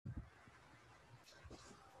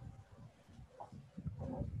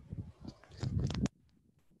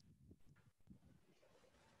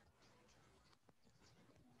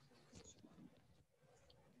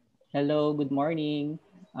Hello, good morning.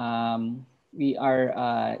 We are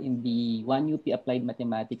in the 1UP Applied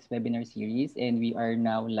Mathematics webinar series, and we are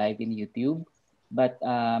now live in YouTube. But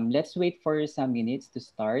let's wait for some minutes to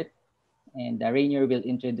start, and Rainier will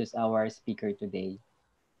introduce our speaker today.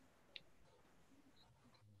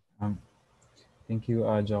 Um, Thank you,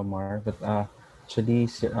 Jomar. But actually,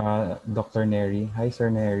 Dr. Neri, hi, Sir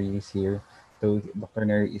Neri is here. So Dr.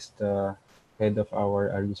 Neri is the head of our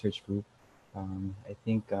research group. I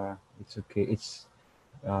think it's okay. It's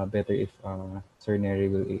better if Sir Neri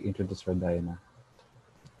will introduce Rhudaina.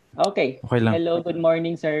 Okay. Okay lang. Hello, good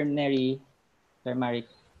morning, Sir Neri, Sir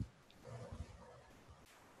Marik.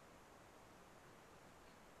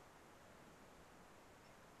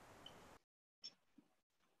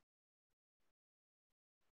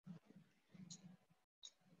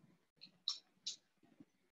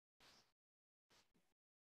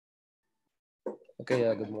 Okay,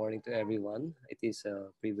 good morning to everyone. It is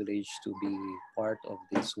a privilege to be part of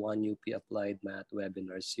this 1UP Applied Math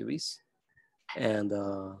webinar series. And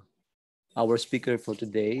our speaker for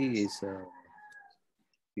today is,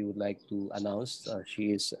 we would like to announce,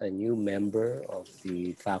 she is a new member of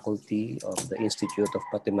the faculty of the Institute of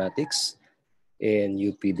Mathematics in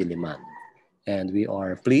UP Diliman. And we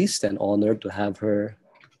are pleased and honored to have her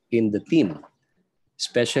in the team,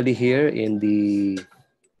 especially here in the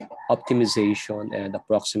optimization and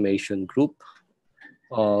approximation group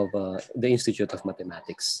of the Institute of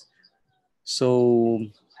Mathematics. So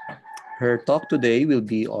her talk today will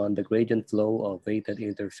be on the gradient flow of weighted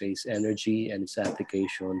interface energy and its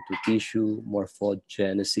application to tissue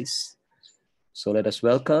morphogenesis. So let us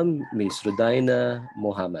welcome Ms. Rhudaina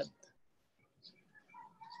Mohammad.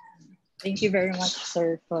 Thank you very much,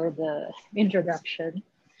 sir, for the introduction.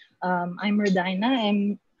 I'm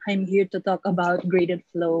Rhudaina. I'm here to talk about gradient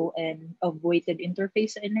flow and of weighted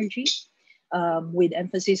interface energy, with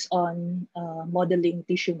emphasis on modeling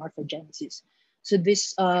tissue morphogenesis. So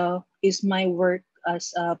this is my work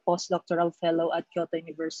as a postdoctoral fellow at Kyoto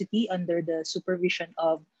University under the supervision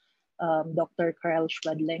of Dr. Karel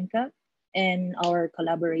Schwadlenka and our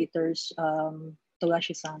collaborators,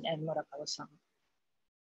 Togashi-san and Murakawa-san.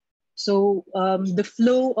 So the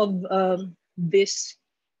flow of this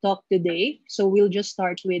talk today, so we'll just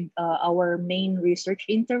start with our main research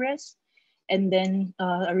interest, and then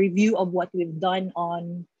a review of what we've done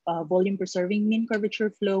on volume preserving mean curvature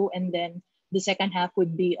flow, and then the second half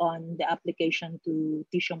would be on the application to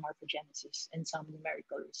tissue morphogenesis and some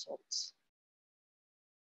numerical results.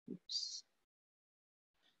 Oops.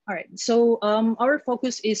 All right, so our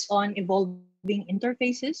focus is on evolving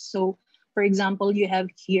interfaces. So for example, you have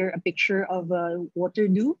here a picture of a water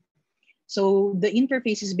dew. So the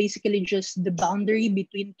interface is basically just the boundary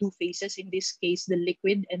between two phases, in this case, the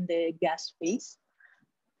liquid and the gas phase.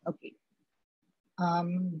 Okay.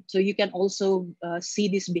 So you can also see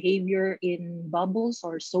this behavior in bubbles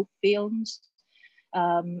or soap films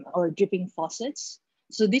or dripping faucets.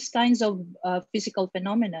 So these kinds of physical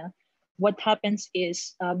phenomena, what happens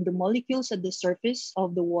is the molecules at the surface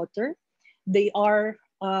of the water, they are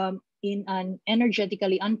in an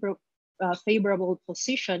energetically unfavorable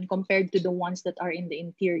position compared to the ones that are in the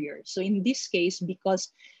interior. So in this case,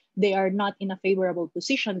 because they are not in a favorable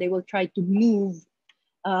position, they will try to move,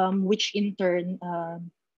 which in turn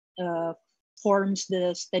forms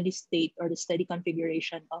the steady state or the steady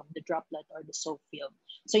configuration of the droplet or the soap film.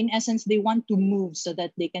 So in essence, they want to move so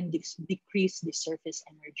that they can decrease the surface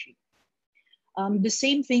energy. The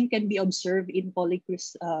same thing can be observed in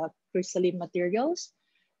polycrystalline materials.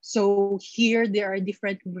 So here there are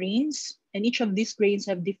different grains, and each of these grains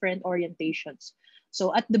have different orientations.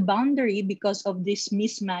 So at the boundary, because of this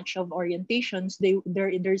mismatch of orientations,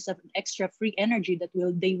 there's an extra free energy that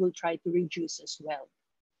they will try to reduce as well.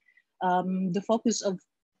 The focus of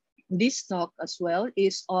this talk as well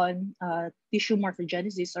is on tissue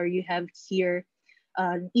morphogenesis, or you have here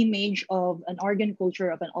an image of an organ culture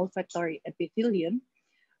of an olfactory epithelium.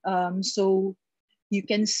 So you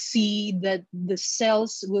can see that the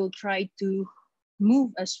cells will try to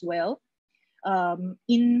move as well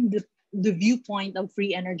in the viewpoint of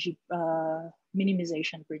free energy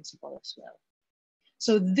minimization principle as well.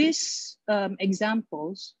 So these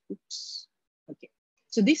examples, oops, okay.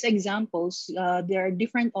 So these examples, there are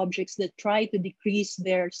different objects that try to decrease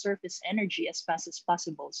their surface energy as fast as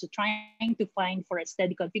possible. So trying to find for a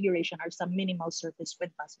steady configuration or some minimal surface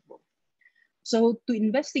when possible. So to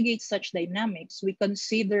investigate such dynamics, we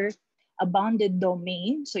consider a bounded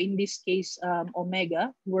domain. So in this case,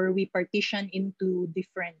 omega, where we partition into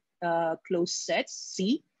different closed sets,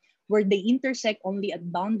 C, where they intersect only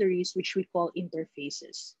at boundaries, which we call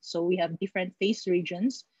interfaces. So we have different phase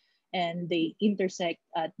regions, and they intersect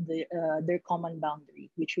at their common boundary,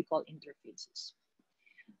 which we call interfaces.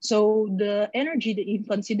 So the energy that in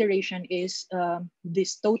consideration is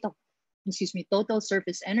this total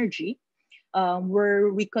surface energy, where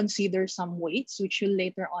we consider some weights, which will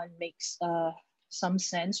later on makes some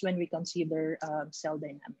sense when we consider cell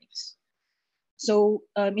dynamics. So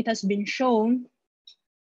it has been shown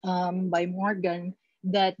by Morgan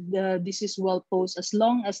that this is well posed as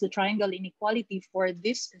long as the triangle inequality for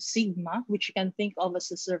this sigma, which you can think of as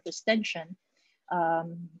a surface tension,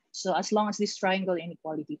 so as long as this triangle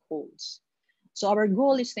inequality holds. So our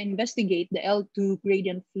goal is to investigate the L2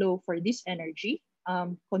 gradient flow for this energy,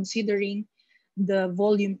 considering the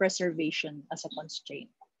volume preservation as a constraint.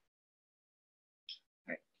 All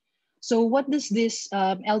right. So what does this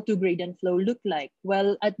L2 gradient flow look like?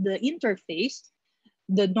 Well, at the interface,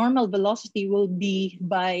 the normal velocity will be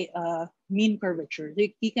by mean curvature.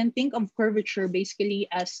 You can think of curvature basically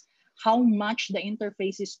as how much the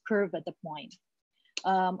interface is curved at the point.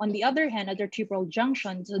 On the other hand, at the triple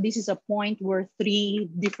junction, so this is a point where three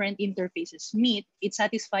different interfaces meet, it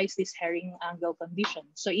satisfies this Herring angle condition.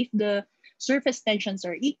 So if the surface tensions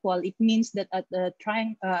are equal, it means that at the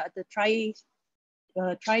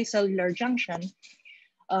tricellular junction,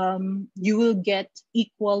 you will get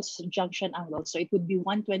equal junction angles. So it would be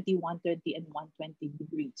 120, 120, and 120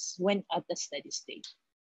 degrees when at the steady state.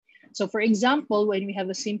 So for example, when we have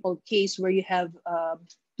a simple case where you have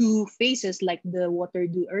two faces like the water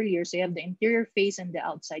do earlier, so you have the interior face and the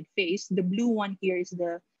outside face. The blue one here is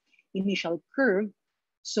the initial curve.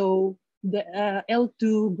 So the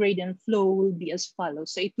L2 gradient flow will be as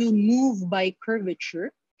follows. So it will move by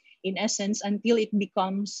curvature in essence until it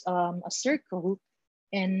becomes a circle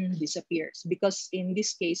and disappears, because in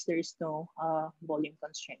this case, there is no volume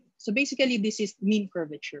constraint. So basically, this is mean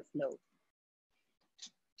curvature flow. All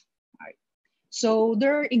right. So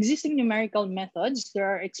there are existing numerical methods. There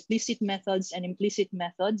are explicit methods and implicit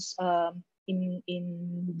methods in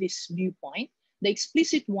this viewpoint. The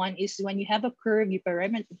explicit one is when you have a curve, you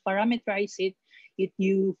parameterize it,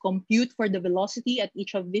 you compute for the velocity at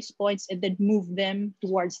each of these points and then move them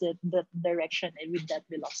towards the direction and with that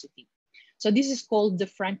velocity. So this is called the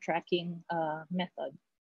front tracking method,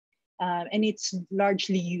 and it's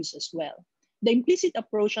largely used as well. The implicit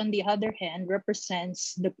approach, on the other hand,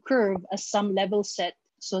 represents the curve as some level set.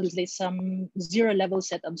 So there's some zero level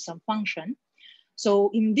set of some function. So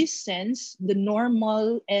in this sense, the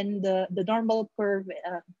normal and the normal curve,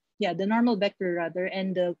 the normal vector rather,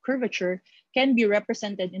 and the curvature can be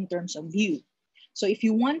represented in terms of u. So if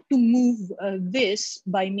you want to move this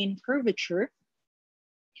by mean curvature,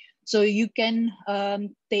 so you can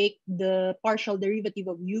take the partial derivative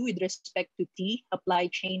of u with respect to t, apply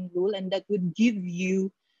chain rule, and that would give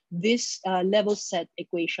you this level set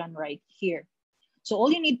equation right here. So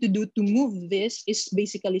all you need to do to move this is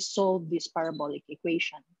basically solve this parabolic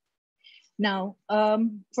equation. Now,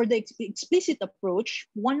 for the explicit approach,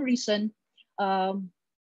 one reason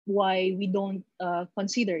why we don't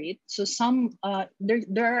consider it, so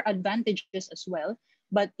there are advantages as well,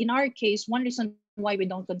 but in our case, one reason why we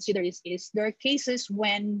don't consider this is there are cases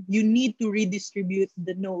when you need to redistribute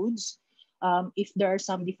the nodes if there are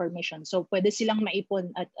some deformation. So pwede silang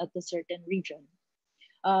maipon at a certain region.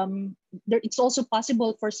 It's also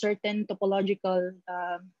possible for certain topological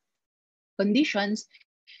conditions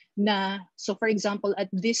na, so for example, at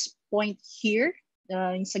this point here,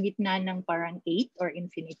 sa gitna ng parang 8 or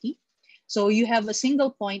infinity. So you have a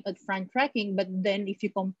single point at front tracking, but then if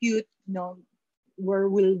you compute, where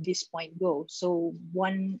will this point go? So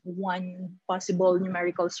one possible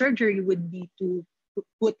numerical surgery would be to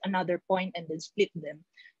put another point and then split them.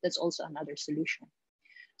 That's also another solution.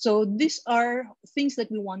 So these are things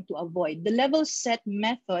that we want to avoid. The level set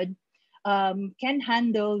method can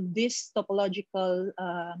handle these topological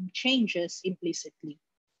changes implicitly.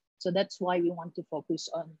 So that's why we want to focus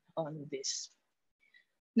on this.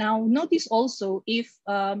 Now, notice also if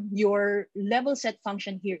your level set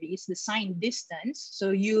function here is the sign distance,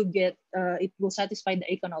 so you get, it will satisfy the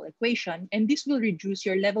Aconol equation, and this will reduce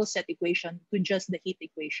your level set equation to just the heat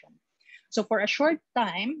equation. So for a short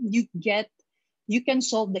time, you can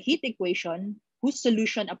solve the heat equation whose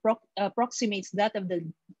solution approximates that of the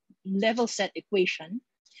level set equation.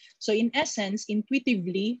 So in essence,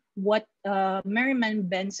 intuitively, what Merriman,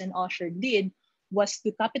 Benz, and Osher did was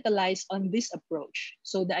to capitalize on this approach.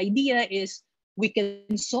 So the idea is we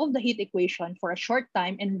can solve the heat equation for a short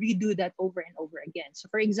time and redo that over and over again. So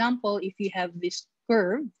for example, if you have this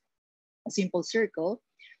curve, a simple circle,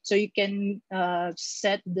 so you can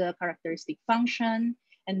set the characteristic function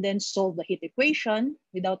and then solve the heat equation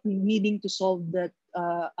without needing to solve the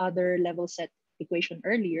other level set equation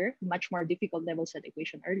earlier, much more difficult level set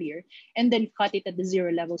equation earlier, and then cut it at the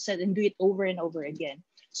 0 level set and do it over and over again.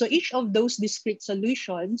 So each of those discrete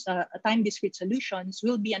solutions, time discrete solutions,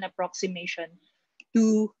 will be an approximation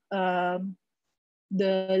to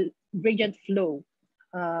the gradient flow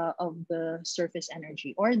of the surface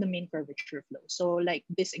energy or the mean curvature flow. So like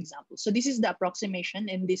this example. So this is the approximation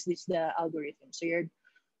and this is the algorithm. So you're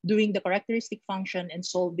doing the characteristic function and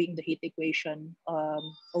solving the heat equation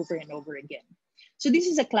over and over again. So this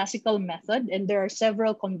is a classical method, and there are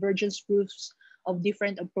several convergence proofs of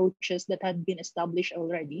different approaches that had been established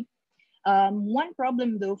already. One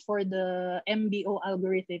problem though for the MBO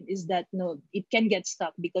algorithm is that it can get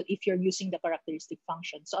stuck because if you're using the characteristic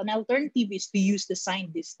function. So an alternative is to use the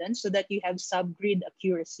sign distance so that you have subgrid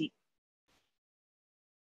accuracy.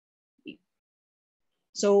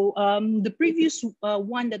 So the previous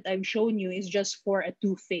one that I've shown you is just for a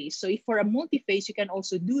two-phase. So if for a multi-phase, you can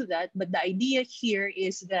also do that. But the idea here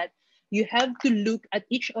is that you have to look at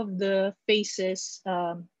each of the phases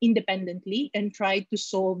independently and try to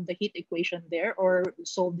solve the heat equation there or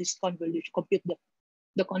solve this convolution, compute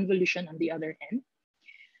the convolution on the other end.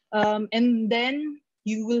 And then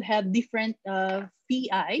you will have different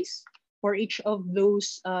PIs for each of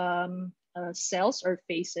those cells or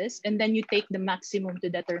phases, and then you take the maximum to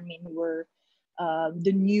determine where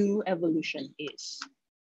the new evolution is.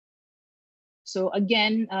 So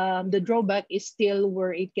again, the drawback is still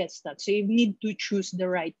where it gets stuck. So you need to choose the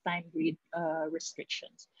right time grid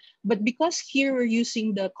restrictions. But because here we're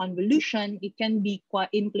using the convolution, it can be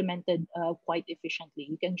implemented quite efficiently.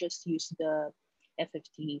 You can just use the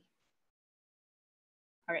FFT.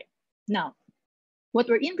 All right, now, what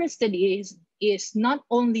we're interested is not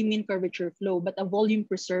only mean curvature flow, but a volume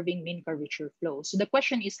preserving mean curvature flow. So the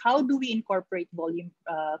question is, how do we incorporate volume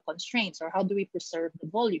constraints, or how do we preserve the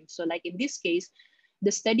volume? So like in this case,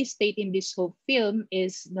 the steady state in this whole film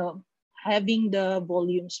is having the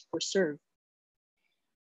volumes preserved.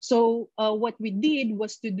 So what we did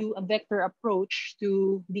was to do a vector approach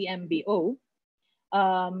to the MBO.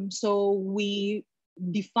 So we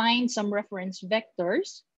defined some reference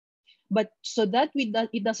vectors. But so that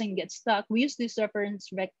it doesn't get stuck, we use this reference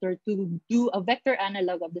vector to do a vector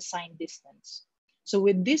analog of the sign distance. So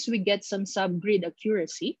with this, we get some subgrid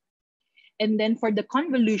accuracy. And then for the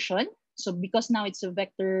convolution, so because now it's a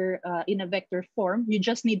vector in a vector form, you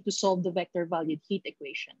just need to solve the vector valued heat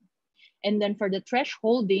equation. And then for the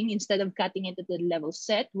thresholding, instead of cutting it at the level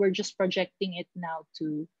set, we're just projecting it now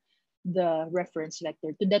to the reference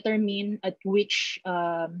vector to determine at which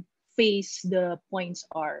phase the points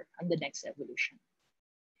are on the next evolution.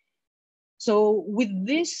 So with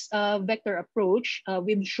this vector approach,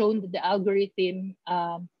 we've shown that the algorithm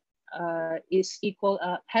is equal,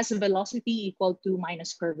 has a velocity equal to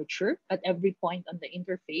minus curvature at every point on the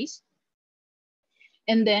interface.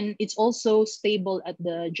 And then it's also stable at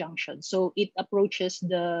the junction. So it approaches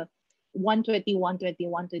the 120, 120,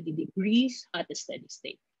 120 degrees at a steady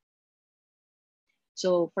state.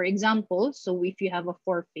 So for example, so if you have a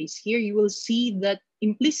four phase here, you will see that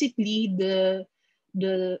implicitly the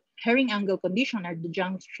Herring angle condition or the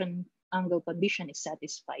junction angle condition is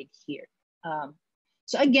satisfied here.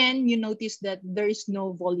 So again, you notice that there is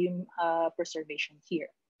no volume preservation here.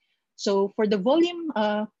 So for the volume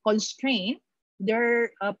constraint, there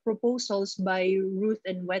are proposals by Ruth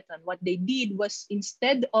and Wetton. What they did was,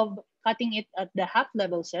 instead of cutting it at the half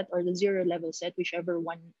level set or the 0 level set, whichever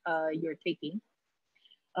one you're taking,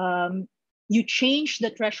 you change the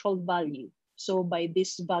threshold value. So by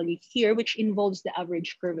this value here, which involves the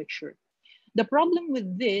average curvature. The problem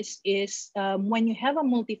with this is when you have a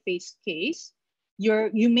multi-phase case,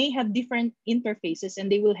 you may have different interfaces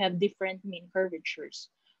and they will have different mean curvatures.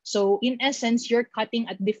 So in essence, you're cutting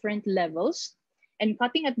at different levels, and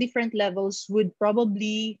cutting at different levels would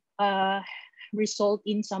probably result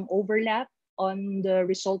in some overlap on the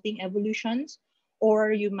resulting evolutions,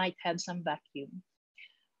 or you might have some vacuum.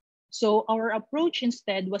 So our approach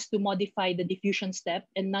instead was to modify the diffusion step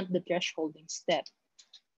and not the thresholding step.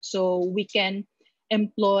 So we can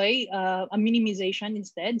employ a minimization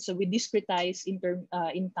instead. So we discretize in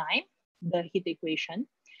time the heat equation.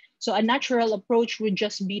 So a natural approach would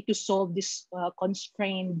just be to solve this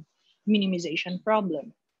constrained minimization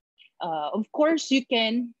problem. Of course, you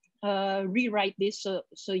can rewrite this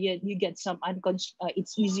so you get some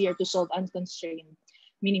it's easier to solve unconstrained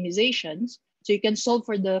minimizations. So you can solve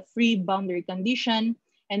for the free boundary condition,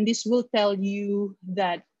 and this will tell you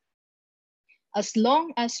that as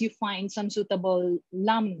long as you find some suitable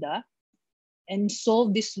lambda and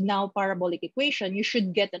solve this now parabolic equation, you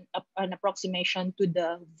should get an approximation to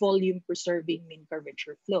the volume preserving mean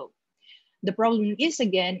curvature flow. The problem is,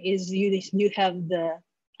 again, is you have the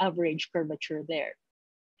average curvature there.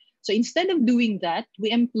 So instead of doing that,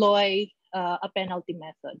 we employ a penalty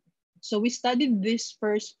method. So we studied this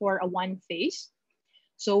first for a one phase.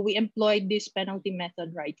 So we employed this penalty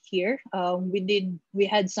method right here. We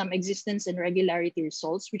had some existence and regularity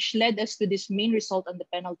results, which led us to this main result on the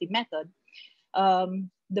penalty method.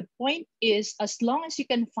 The point is, as long as you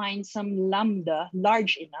can find some lambda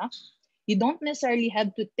large enough, you don't necessarily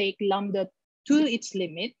have to take lambda to its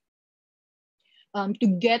limit to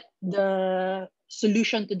get the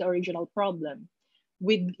solution to the original problem.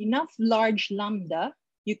 With enough large lambda,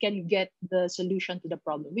 you can get the solution to the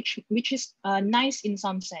problem, which is nice in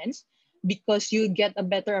some sense, because you get a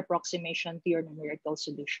better approximation to your numerical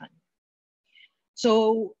solution.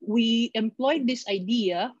 So we employed this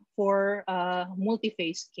idea for a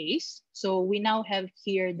multi-phase case. So we now have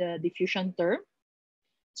here the diffusion term.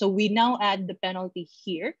 So we now add the penalty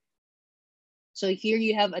here. So here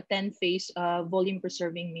you have a 10-phase volume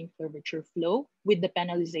preserving mean curvature flow with the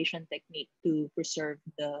penalization technique to preserve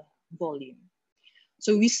the volume.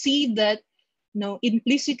 So we see that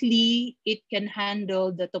implicitly it can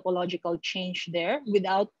handle the topological change there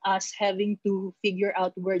without us having to figure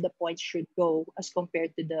out where the points should go as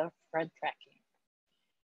compared to the front tracking.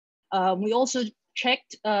 We also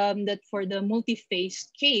checked that for the multi-phase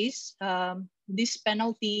case, this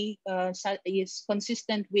penalty is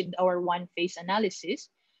consistent with our one-phase analysis.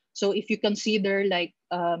 So if you consider like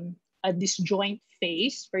a disjoint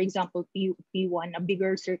phase, for example, P1, a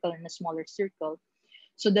bigger circle and a smaller circle,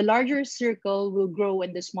 so the larger circle will grow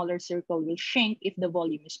and the smaller circle will shrink if the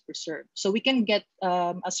volume is preserved. So we can get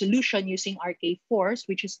a solution using RK force,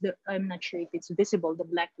 which is I'm not sure if it's visible, the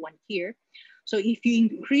black one here. So if you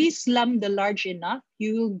increase lambda large enough,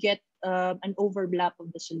 you will get an overlap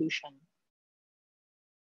of the solution.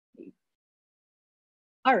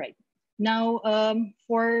 All right. Now,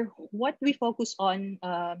 for what we focus on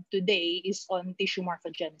today is on tissue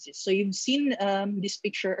morphogenesis. So you've seen this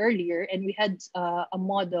picture earlier, and we had a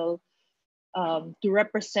model to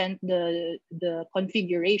represent the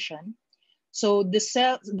configuration. So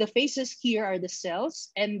the faces here are the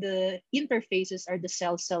cells, and the interfaces are the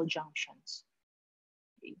cell-cell junctions.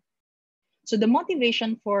 Okay. So the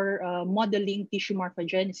motivation for modeling tissue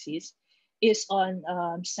morphogenesis is on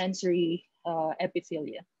sensory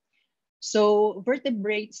epithelia. So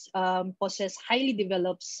vertebrates possess highly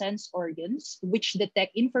developed sense organs, which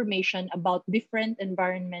detect information about different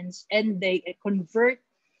environments, and they convert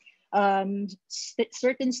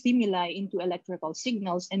certain stimuli into electrical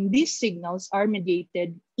signals, and these signals are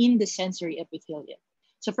mediated in the sensory epithelia.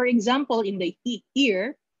 So for example, in the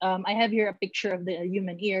ear, I have here a picture of the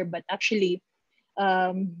human ear, but actually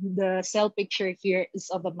the cell picture here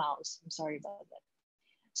is of a mouse. I'm sorry about that.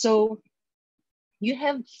 So you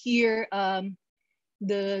have here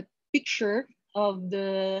the picture of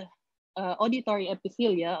the auditory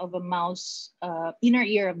epithelia of a mouse, inner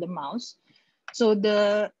ear of the mouse. So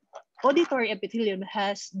the auditory epithelium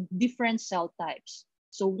has different cell types.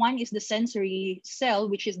 So one is the sensory cell,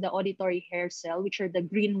 which is the auditory hair cell, which are the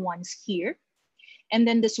green ones here. And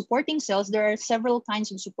then the supporting cells, there are several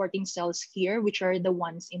kinds of supporting cells here, which are the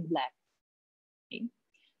ones in black. Okay.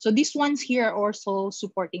 So these ones here are also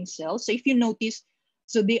supporting cells. So if you notice,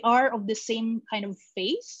 so they are of the same kind of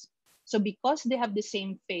phase. So because they have the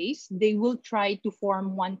same phase, they will try to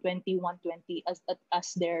form 120, 120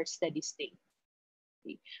 as their steady state.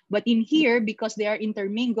 Okay. But in here, because they are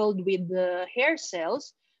intermingled with the hair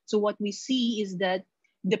cells, so what we see is that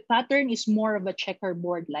the pattern is more of a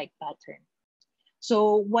checkerboard-like pattern.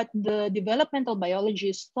 So what the developmental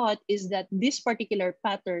biologists thought is that these particular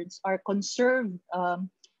patterns are conserved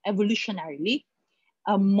evolutionarily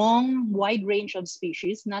among wide range of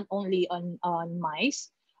species, not only on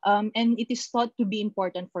mice, and it is thought to be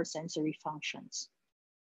important for sensory functions.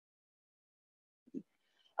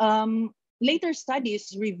 Later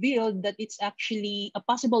studies revealed that it's actually a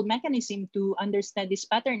possible mechanism to understand this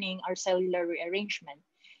patterning are cellular rearrangement.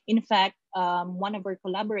 In fact, one of our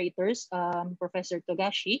collaborators, Professor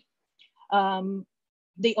Togashi,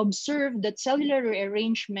 they observed that cellular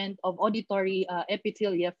rearrangement of auditory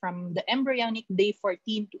epithelia from the embryonic day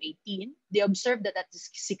 14 to 18, they observed that at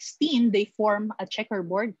 16, they form a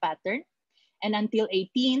checkerboard pattern. And until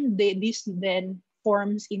 18, this then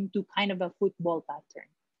forms into kind of a football pattern.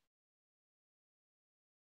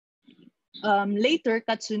 Later,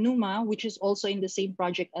 Katsunuma, which is also in the same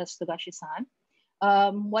project as Togashi-san,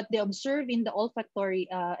 what they observe in the olfactory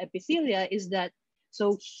epithelia is that,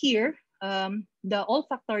 so here, the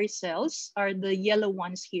olfactory cells are the yellow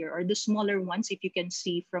ones here, or the smaller ones, if you can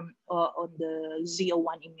see from on the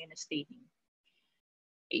Z01 immunostaining.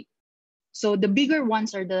 Okay. So the bigger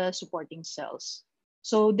ones are the supporting cells.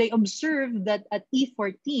 So they observed that at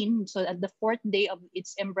E14, so at the 4th day of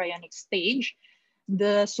its embryonic stage,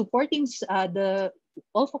 the the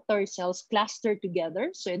olfactory cells cluster together,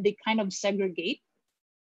 so they kind of segregate.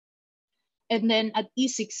 And then at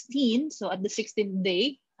E16, so at the 16th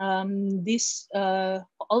day, these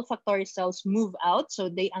olfactory cells move out, so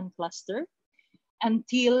they uncluster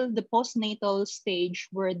until the postnatal stage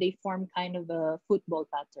where they form kind of a football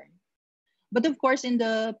pattern. But of course, in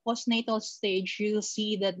the postnatal stage, you'll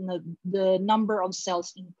see that the number of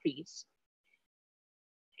cells increase.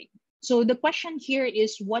 So the question here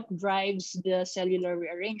is what drives the cellular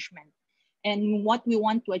rearrangement? And what we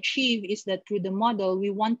want to achieve is that through the model, we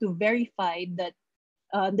want to verify that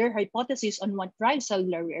their hypothesis on what drives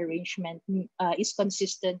cellular rearrangement is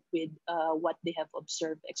consistent with what they have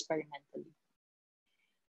observed experimentally.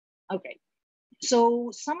 Okay,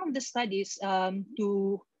 so some of the studies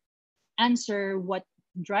to answer what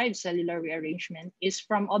drives cellular rearrangement is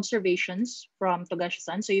from observations from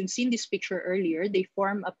Togashi-san. So you've seen this picture earlier. They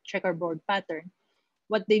form a checkerboard pattern.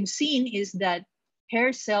 What they've seen is that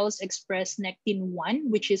hair cells express nectin-1,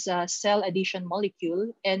 which is a cell adhesion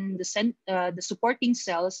molecule, and the supporting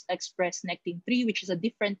cells express nectin-3, which is a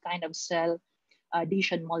different kind of cell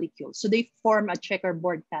adhesion molecule. So they form a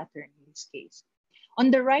checkerboard pattern in this case.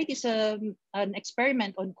 On the right is an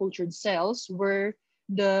experiment on cultured cells where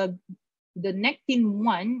the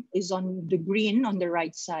nectin-1 is on the green on the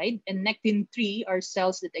right side, and nectin-3 are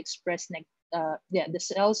cells that express the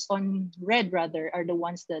cells on red rather are the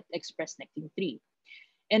ones that express nectin-3.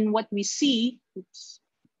 And what we see,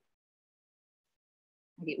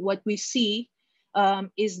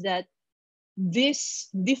 is that these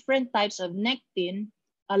different types of nectin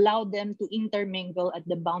allow them to intermingle at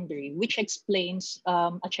the boundary, which explains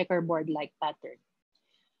a checkerboard-like pattern.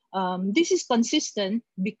 This is consistent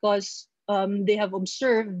because they have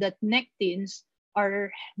observed that nectins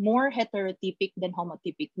are more heterotypic than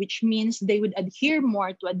homotypic, which means they would adhere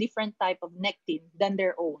more to a different type of nectin than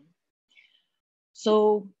their own.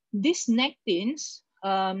 So these nectins,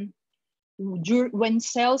 when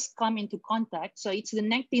cells come into contact, so it's the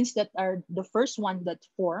nectins that are the first one that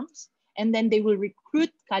forms, and then they will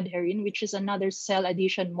recruit cadherin, which is another cell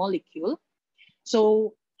adhesion molecule.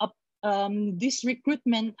 So this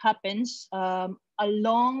recruitment happens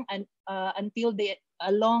along the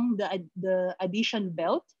adhesion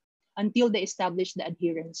belt until they establish the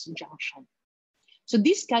adherence junction. So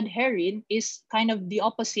this cadherin is kind of the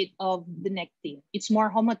opposite of the nectin. It's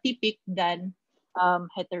more homotypic than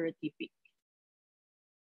heterotypic.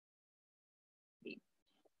 Okay.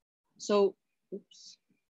 So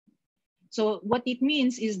what it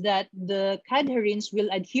means is that the cadherins will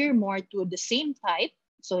adhere more to the same type.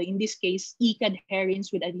 So in this case, E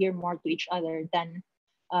cadherins would adhere more to each other than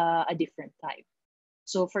a different type.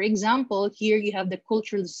 So for example, here you have the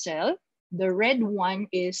cultured cell. The red one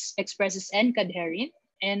expresses N cadherin,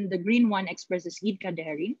 and the green one expresses E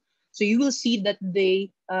cadherin. So you will see that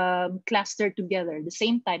they cluster together, the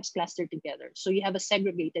same types cluster together. So you have a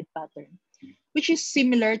segregated pattern, which is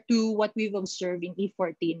similar to what we've observed in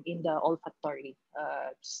E14 in the olfactory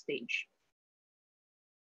stage.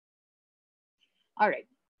 All right,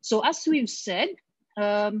 so as we've said,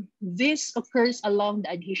 this occurs along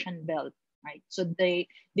the adhesion belt, right? So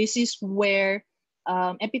this is where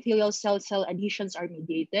epithelial cell adhesions are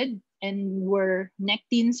mediated and where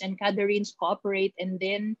nectins and cadherins cooperate, and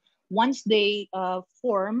then once they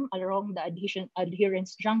form along the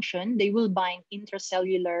adherence junction, they will bind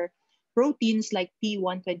intracellular proteins like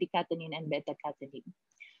P120-catenin and beta-catenin.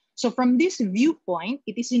 So from this viewpoint,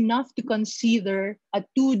 it is enough to consider a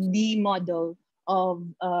 2D model of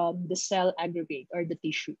the cell aggregate or the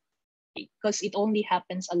tissue, because it only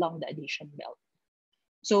happens along the adhesion belt.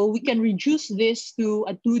 So we can reduce this to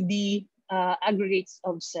a 2D aggregates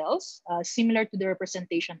of cells, similar to the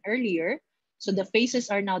representation earlier. So the faces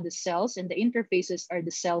are now the cells and the interfaces are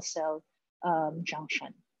the cell-cell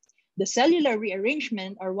junction. The cellular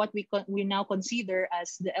rearrangement are what we now consider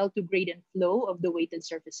as the L2 gradient flow of the weighted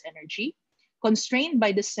surface energy, constrained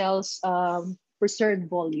by the cell's preserved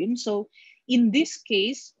volume. So in this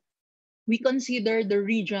case, we consider the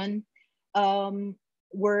region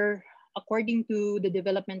where, according to the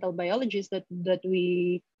developmental biologists that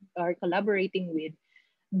we are collaborating with,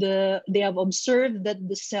 they have observed that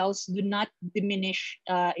the cells do not diminish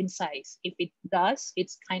in size. If it does,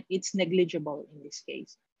 it's negligible in this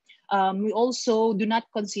case. We also do not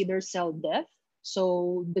consider cell death.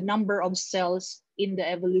 So the number of cells in the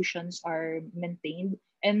evolutions are maintained,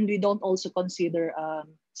 and we don't also consider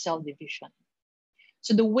cell division.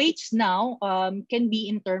 So the weights now can be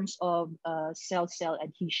in terms of cell-cell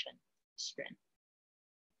adhesion. strength.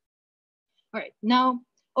 All right, now,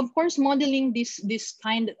 of course, modeling this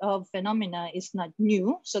kind of phenomena is not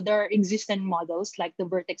new. So there are existing models like the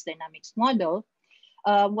vertex dynamics model.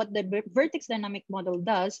 What the vertex dynamic model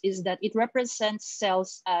does is that it represents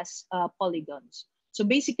cells as polygons. So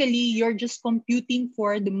basically, you're just computing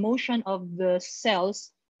for the motion of the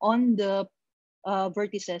cells on the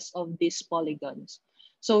vertices of these polygons.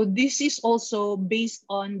 So this is also based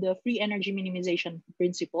on the free energy minimization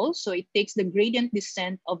principle. So it takes the gradient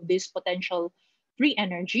descent of this potential free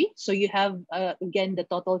energy. So you have, again, the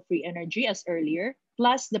total free energy as earlier,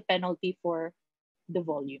 plus the penalty for the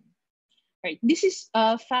volume. Right. This is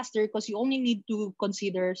faster because you only need to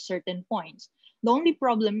consider certain points. The only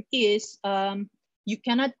problem is you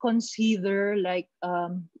cannot consider like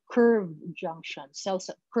curved junctions,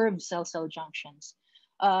 curved cell-cell junctions.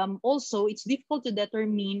 Also, it's difficult to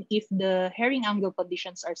determine if the Herring angle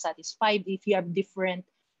conditions are satisfied if you have different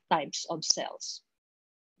types of cells.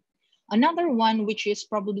 Another one, which is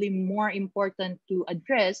probably more important to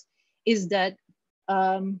address, is that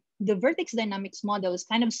the vertex dynamics model is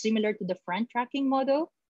kind of similar to the front tracking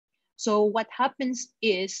model. So what happens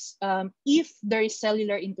is if there is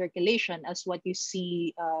cellular intercalation, as what you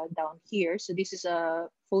see down here. So this is a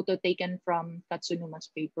photo taken from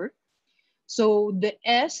Katsunuma's paper. So the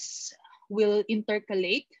S will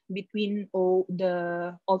intercalate between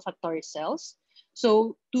the olfactory cells.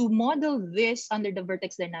 So to model this under the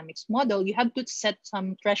vertex dynamics model, you have to set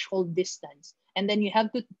some threshold distance. And then you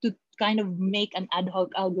have to kind of make an ad hoc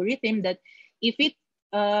algorithm that if it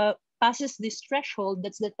passes this threshold,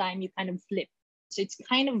 that's the time you kind of flip. So it's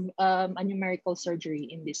kind of a numerical surgery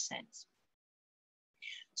in this sense.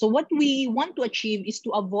 So what we want to achieve is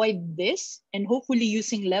to avoid this, and hopefully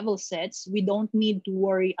using level sets, we don't need to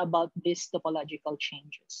worry about these topological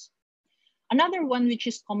changes. Another one which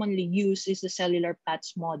is commonly used is the cellular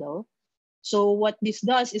paths model. So what this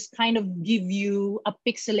does is kind of give you a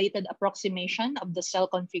pixelated approximation of the cell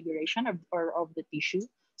configuration or of the tissue.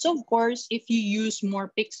 So of course, if you use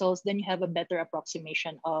more pixels, then you have a better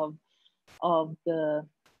approximation of the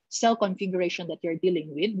cell configuration that you're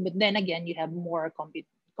dealing with. But then again, you have more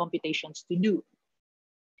computations to do.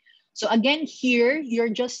 So again, here, you're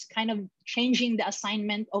just kind of changing the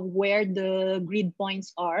assignment of where the grid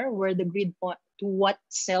points are, where the grid point, to what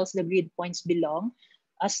cells the grid points belong,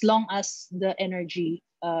 as long as the energy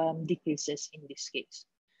decreases in this case.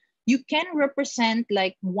 You can represent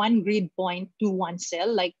like one grid point to one cell,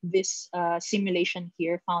 like this simulation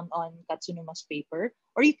here found on Katsunuma's paper,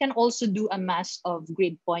 or you can also do a mass of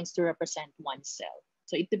grid points to represent one cell.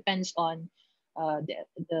 So it depends on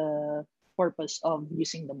the purpose of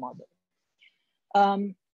using the model.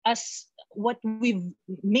 As what we've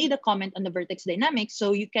made a comment on the vertex dynamics,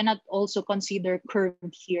 so you cannot also consider curve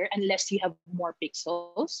here unless you have more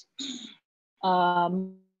pixels.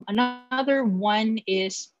 Another one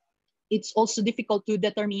is it's also difficult to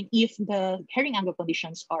determine if the Herring angle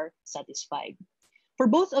conditions are satisfied. For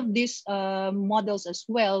both of these models as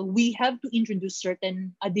well, we have to introduce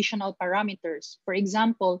certain additional parameters. For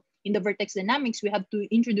example, in the vertex dynamics, we have to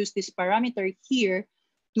introduce this parameter here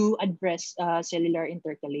to address cellular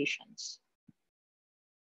intercalations.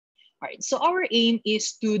 All right, so our aim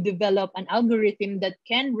is to develop an algorithm that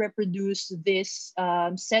can reproduce these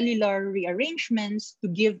cellular rearrangements to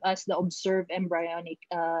give us the observed embryonic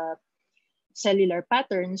cellular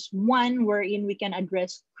patterns, one wherein we can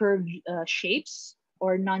address curved shapes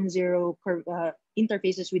or non-zero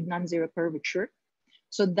interfaces with non-zero curvature.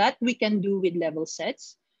 So that we can do with level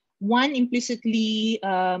sets. One implicitly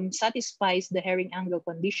satisfies the Herring angle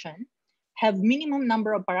condition, have minimum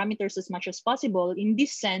number of parameters as much as possible. In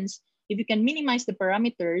this sense, if you can minimize the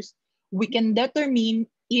parameters, we can determine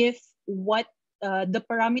if what the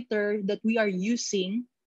parameter that we are using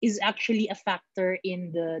is actually a factor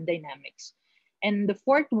in the dynamics. And the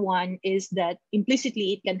fourth one is that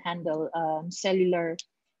implicitly it can handle cellular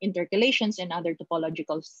intercalations and other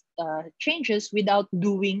topological changes without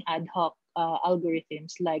doing ad hoc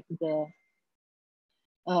algorithms like the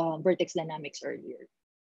vertex dynamics earlier.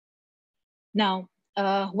 Now,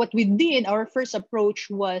 what we did, our first approach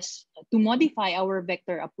was to modify our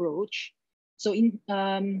vector approach. So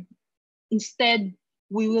instead,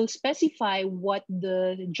 we will specify what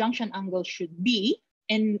the junction angle should be.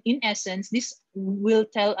 And in essence, this will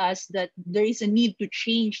tell us that there is a need to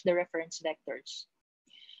change the reference vectors.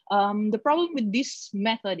 The problem with this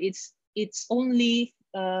method is it's only,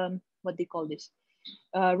 what they call this,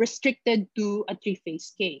 restricted to a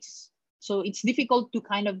three-phase case. So it's difficult to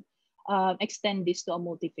kind of extend this to a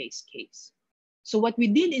multi-phase case. So what we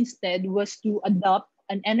did instead was to adopt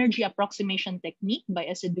an energy approximation technique by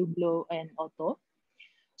Aceduglo and Otto.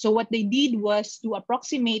 So what they did was to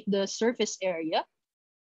approximate the surface area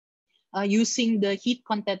using the heat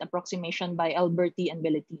content approximation by Alberti and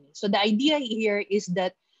Bellettini. So the idea here is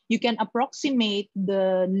that you can approximate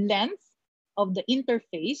the length of the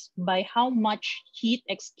interface by how much heat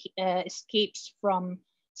escapes from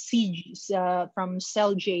from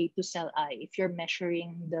cell J to cell I if you're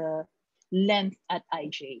measuring the length at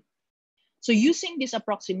IJ. So using this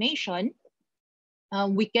approximation,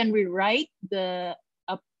 we can rewrite the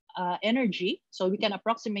energy. So we can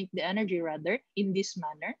approximate the energy rather in this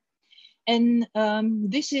manner. And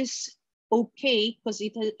this is okay because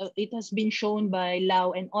it has been shown by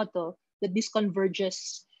Lau and Otto that this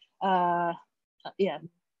converges,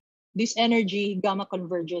 this energy gamma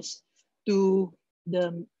converges to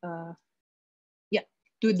the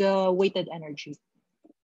to the weighted energy.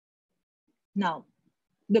 Now,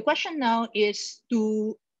 the question now is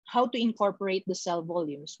how to incorporate the cell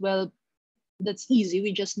volumes. Well, that's easy.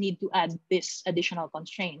 We just need to add this additional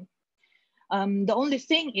constraint. The only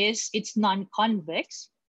thing is it's non-convex.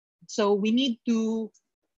 So we need to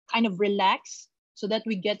kind of relax so that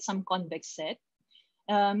we get some convex set.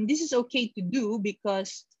 This is okay to do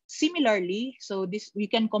because similarly, so we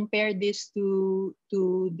can compare this to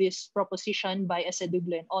this proposition by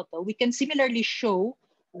Aceduglo and Otto. We can similarly show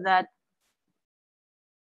that,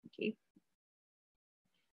 okay.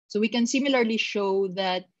 So we can similarly show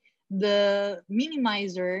that the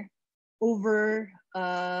minimizer over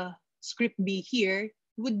script B here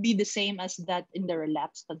would be the same as that in the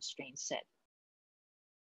relapse constraint set.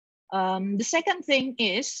 The second thing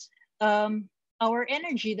is our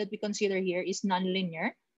energy that we consider here is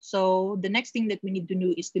nonlinear. So the next thing that we need to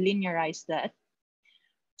do is to linearize that.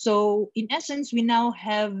 So in essence, we now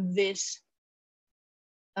have this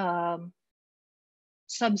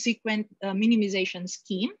subsequent minimization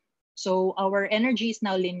scheme. So our energy is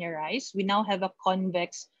now linearized. We now have a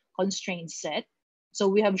convex constraint set. So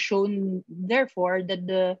we have shown, therefore, that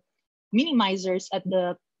the minimizers at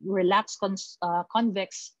the relaxed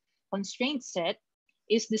convex constraint set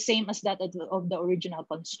is the same as that of the original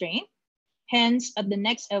constraint. Hence, at the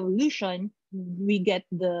next evolution, we get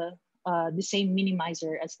the same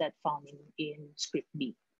minimizer as that found in script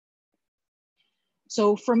B.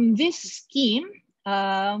 So from this scheme,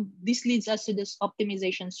 this leads us to this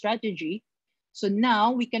optimization strategy. So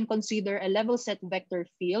now we can consider a level set vector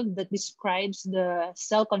field that describes the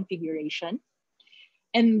cell configuration.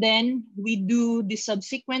 And then we do the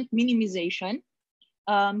subsequent minimization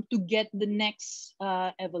to get the next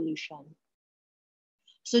evolution.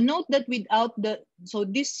 So note that so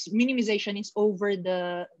this minimization is over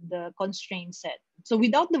the constraint set. So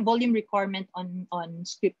without the volume requirement on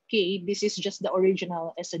script K, this is just the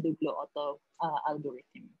original Aceduglo-Otto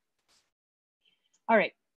algorithm. All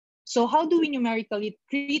right, so how do we numerically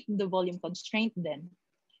treat the volume constraint then?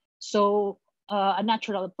 So a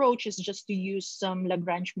natural approach is just to use some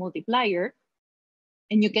Lagrange multiplier.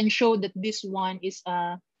 And you can show that this one is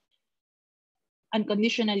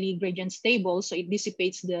unconditionally gradient stable, so it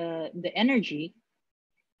dissipates the energy.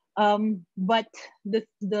 But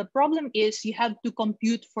the problem is you have to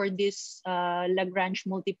compute for this Lagrange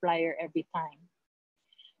multiplier every time.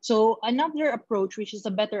 So another approach, which is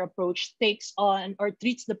a better approach, takes on or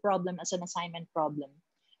treats the problem as an assignment problem.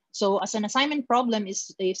 So as an assignment problem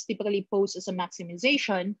is typically posed as a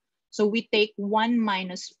maximization. So we take 1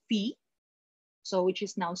 minus phi, so which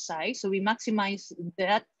is now psi. So we maximize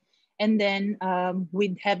that, and then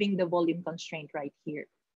with having the volume constraint right here.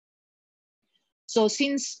 So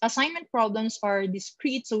since assignment problems are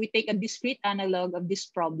discrete, so we take a discrete analog of this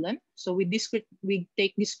problem. So we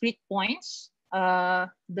take discrete points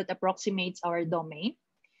that approximates our domain.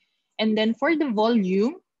 And then for the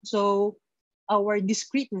volume, so our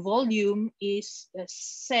discrete volume is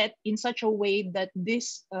set in such a way that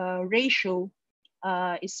this ratio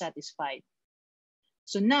is satisfied.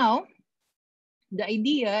 So now, the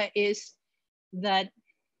idea is that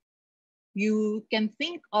you can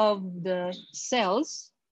think of the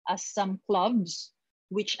cells as some clubs,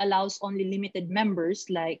 which allows only limited members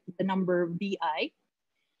like the number bi.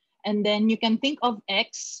 And then you can think of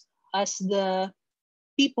X as the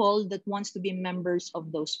people that wants to be members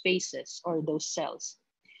of those spaces or those cells.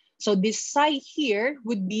 So this psi here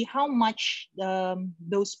would be how much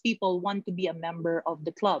those people want to be a member of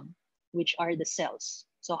the club, which are the cells.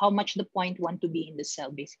 So how much the point want to be in the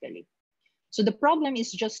cell, basically. So the problem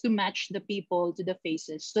is just to match the people to the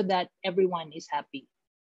faces so that everyone is happy.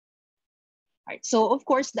 All right, so of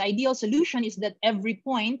course, the ideal solution is that every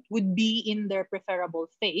point would be in their preferable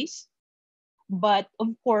face. But of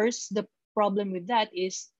course, the problem with that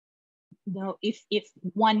is, if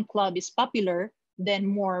one club is popular, then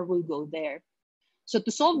more will go there. So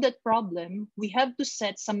to solve that problem, we have to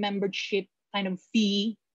set some membership kind of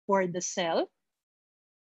fee for the cell.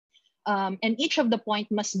 And each of the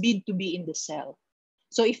point must bid to be in the cell.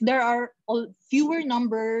 So if there are fewer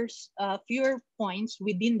points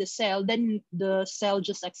within the cell, then the cell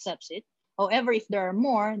just accepts it. However, if there are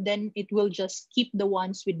more, then it will just keep the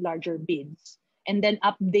ones with larger bids and then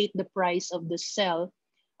update the price of the cell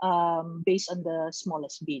based on the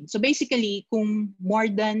smallest bid. So basically, kung more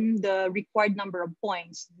than the required number of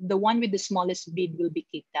points, the one with the smallest bid will be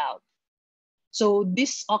kicked out. So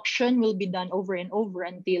this auction will be done over and over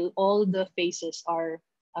until all the phases are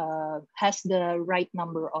has the right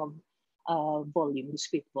number of volume,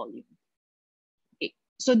 discrete volume. Okay.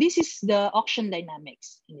 So this is the auction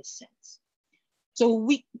dynamics in a sense. So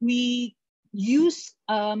we use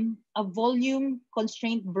a volume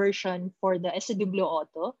constraint version for the SW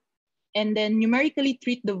auto, and then numerically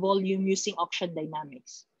treat the volume using auction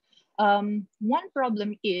dynamics. One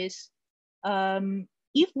problem is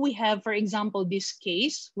if we have, for example, this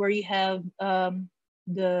case where you have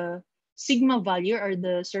the sigma value or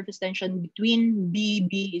the surface tension between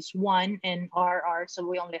BB is 1 and RR, so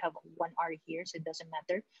we only have 1 R here, so it doesn't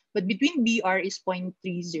matter. But between BR is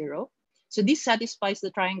 0.30. So this satisfies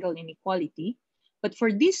the triangle inequality. But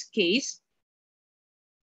for this case,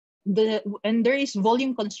 and there is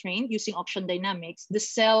volume constraint using auction dynamics, the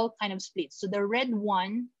cell kind of splits. So the red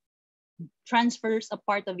one transfers a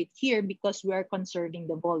part of it here because we are conserving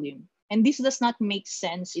the volume. And this does not make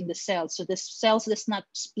sense in the cells. So the cells does not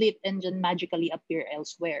split and then magically appear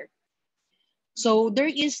elsewhere. So there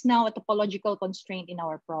is now a topological constraint in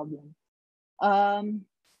our problem.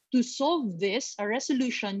 To solve this, a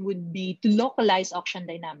resolution would be to localize auction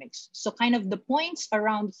dynamics. So kind of the points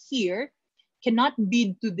around here cannot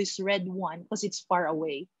bid to this red one because it's far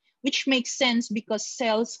away, which makes sense because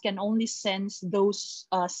cells can only sense those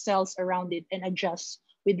cells around it and adjust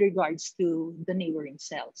with regards to the neighboring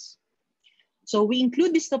cells. So we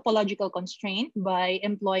include this topological constraint by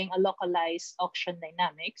employing a localized auction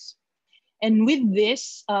dynamics. And with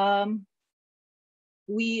this,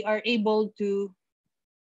 we are able to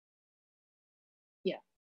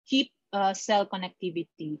keep cell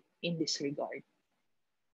connectivity in this regard.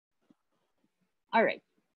 All right.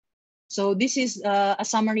 So this is a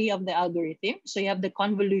summary of the algorithm. So you have the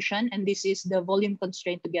convolution, and this is the volume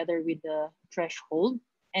constraint together with the threshold.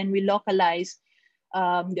 And we localize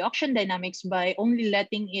the auction dynamics by only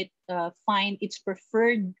letting it find its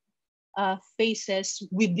preferred phases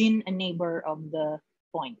within a neighbor of the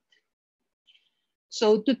point.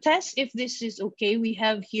 So to test if this is okay, we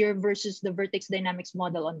have here versus the vertex dynamics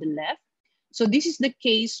model on the left. So this is the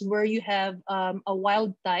case where you have a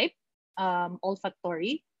wild type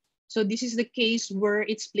olfactory. So this is the case where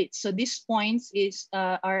it splits. So these points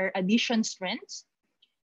are addition strengths,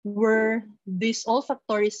 where these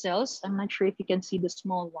olfactory cells, I'm not sure if you can see the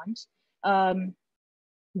small ones,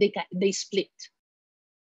 they split.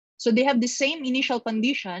 So they have the same initial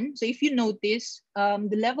condition. So if you notice,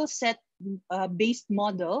 the level set based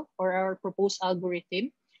model or our proposed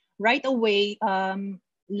algorithm right away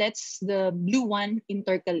lets the blue one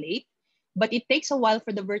intercalate, but it takes a while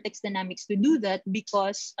for the vertex dynamics to do that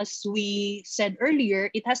because, as we said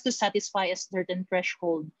earlier, it has to satisfy a certain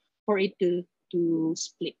threshold for it to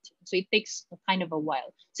split. So it takes kind of a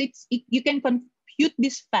while. So you can compute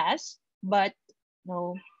this fast, but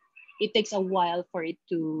no, it takes a while for it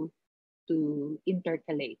to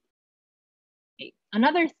intercalate. Okay.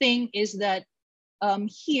 Another thing is that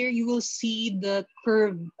here you will see the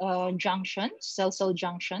curved junctions, cell-cell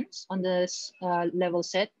junctions on this level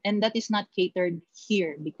set, and that is not catered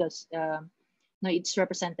here because no, it's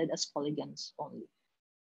represented as polygons only.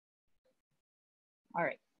 All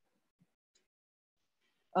right.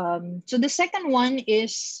 So the second one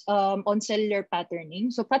is on cellular patterning.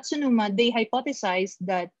 So Katsunuma, they hypothesized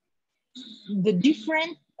that the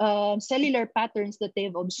different cellular patterns that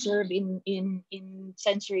they've observed in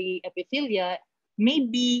sensory epithelia may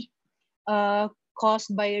be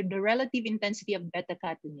caused by the relative intensity of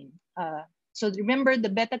beta-catenin. So remember, the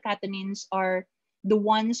beta-catenins are the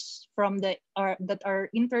ones that are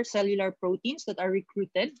intercellular proteins that are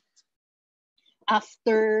recruited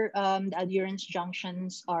after the adherence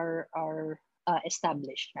junctions are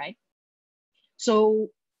established, right? So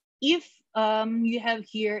if you have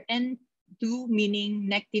here N2 meaning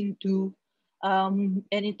nectin-2, and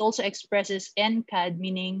it also expresses NCAD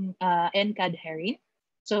meaning NCAD herin.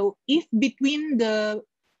 So if between the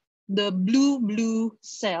blue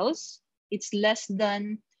cells, it's less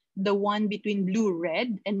than the one between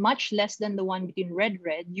blue-red and much less than the one between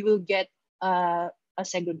red-red, you will get a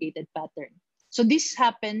segregated pattern. So this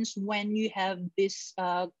happens when you have this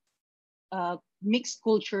mixed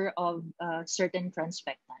culture of certain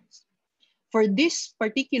transfectants. For this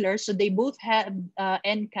particular, so they both have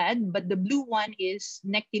NCAD, but the blue one is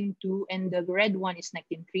nectin-2 and the red one is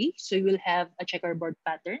nectin-3. So you will have a checkerboard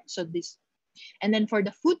pattern. So this, and then for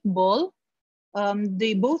the football,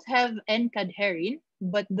 they both have N-cadherin,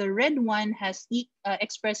 but the red one has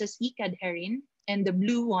expresses E-cadherin and the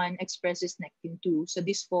blue one expresses nectin-2. So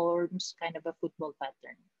this forms kind of a football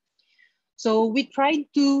pattern. So we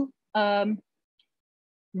tried to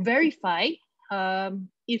verify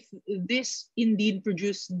if this indeed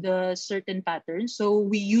produced the certain pattern. So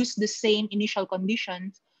we use the same initial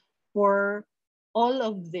conditions for all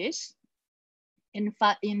of this in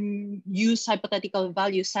use hypothetical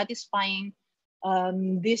values satisfying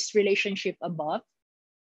this relationship above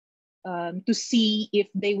to see if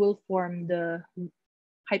they will form the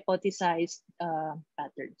hypothesized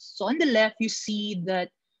patterns. So on the left, you see that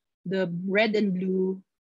the red and blue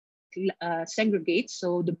segregate,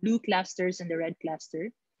 so the blue clusters and the red cluster.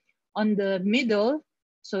 On the middle,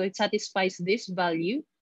 so it satisfies this value,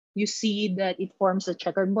 you see that it forms a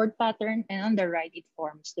checkerboard pattern, and on the right, it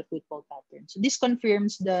forms the football pattern. So this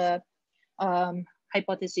confirms the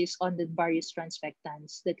hypothesis on the various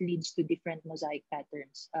transfectants that leads to different mosaic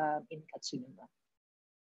patterns in Katsunuma.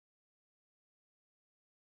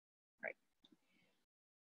 Right.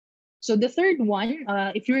 So the third one,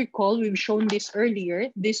 if you recall, we've shown this earlier.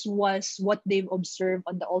 This was what they've observed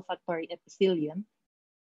on the olfactory epithelium.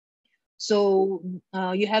 So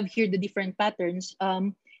you have here the different patterns.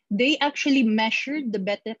 They actually measured the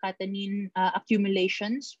beta-catenin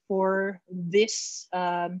accumulations for this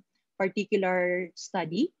particular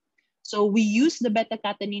study. So we use the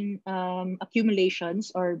beta-catenin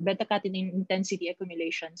accumulations or beta-catenin intensity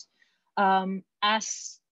accumulations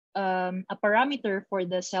as a parameter for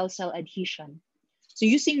the cell-cell adhesion. So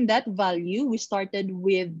using that value, we started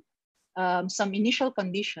with some initial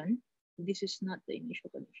condition. This is not the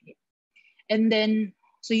initial condition yet. And then,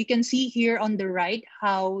 so you can see here on the right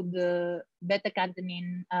how the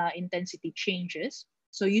beta-catenin intensity changes.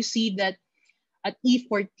 So you see that at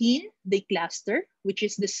E14, they cluster, which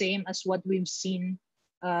is the same as what we've seen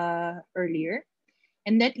earlier.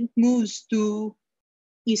 And then it moves to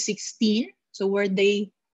E16, so where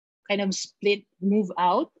they kind of split, move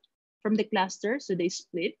out from the cluster, so they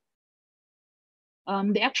split.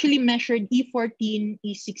 They actually measured E14,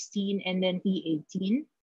 E16, and then E18.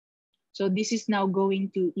 So this is now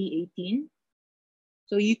going to E18.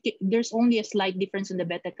 So there's only a slight difference in the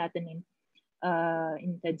beta-catenin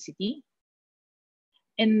intensity.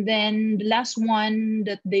 And then the last one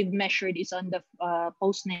that they've measured is on the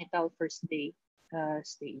postnatal first day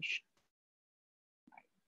stage.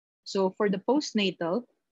 So for the postnatal,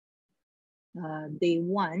 day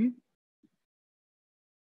 1,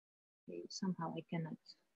 okay, somehow I cannot.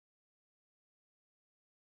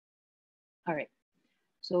 All right.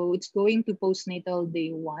 So it's going to postnatal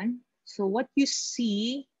day 1. So what you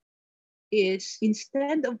see is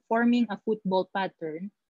instead of forming a football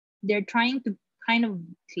pattern, they're trying to kind of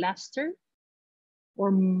cluster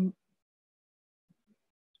or,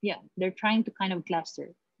 yeah, they're trying to kind of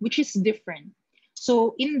cluster, which is different.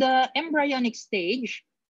 So in the embryonic stage,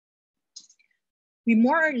 we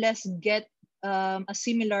more or less get a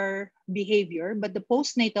similar behavior, but the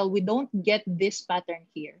postnatal, we don't get this pattern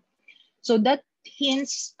here. So that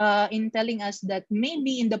hints in telling us that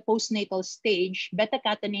maybe in the postnatal stage,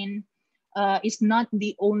 beta-catenin is not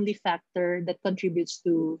the only factor that contributes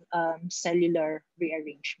to cellular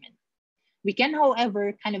rearrangement. We can,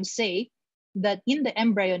 however, kind of say that in the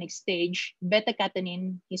embryonic stage,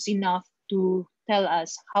 beta-catenin is enough to tell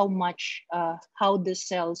us how much, how the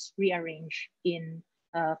cells rearrange in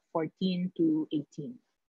 14 to 18.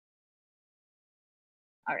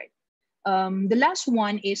 All right. The last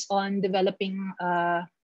one is on developing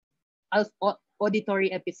auditory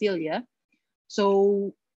epithelia.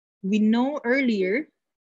 So we know earlier,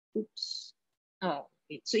 oops. Oh,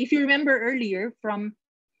 okay. So if you remember earlier from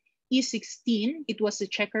E16, it was a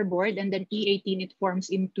checkerboard, and then E18, it forms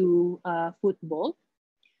into football.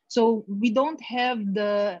 So we don't have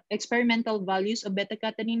the experimental values of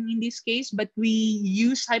beta-catenin in this case, but we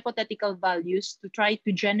use hypothetical values to try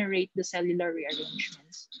to generate the cellular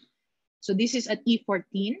rearrangements. So this is at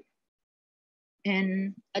E14.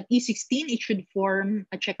 And at E16, it should form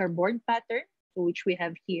a checkerboard pattern, which we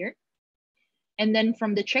have here. And then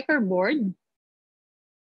from the checkerboard,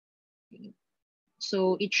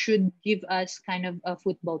 so it should give us kind of a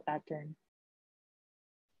football pattern.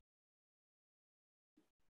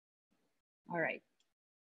 All right.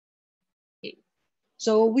 Okay.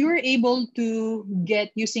 So we were able to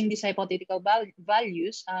get, using these hypothetical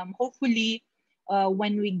values, hopefully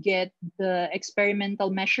when we get the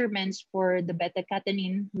experimental measurements for the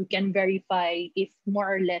beta-catenin, we can verify if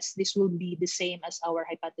more or less this will be the same as our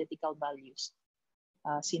hypothetical values,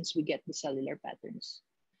 since we get the cellular patterns.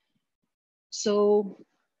 So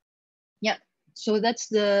yeah, so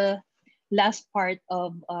that's the last part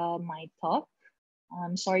of my talk.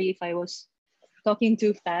 I'm sorry if I was talking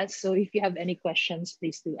too fast. So if you have any questions,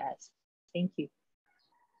 please do ask. Thank you.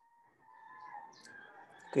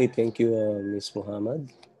 Okay, thank you, Ms. Mohammad.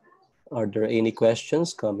 Are there any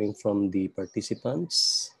questions coming from the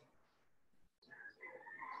participants?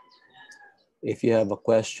 If you have a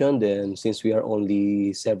question, then since we are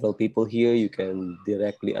only several people here, you can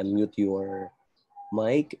directly unmute your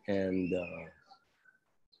mic and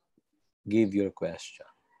give your question.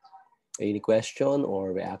 Any question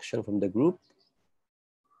or reaction from the group?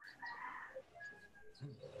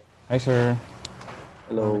 Hi, sir.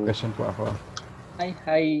 May Hello. question po ako. Hi,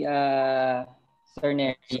 Sir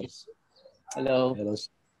Neri. Hello. Hello.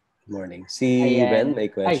 Good morning. Si Ren Ayan. may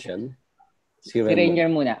Ay, question. Si si Ren Rainier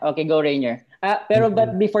muna. Okay, go Rainier. Pero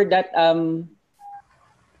but before that,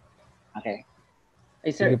 okay.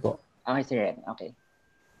 Ay, Sige sir. po. Okay, si Ren. Okay.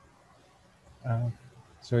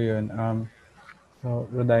 So yun, so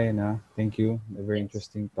Rhudaina, thank you. A very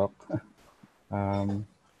interesting talk.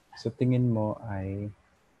 So tingin mo ay,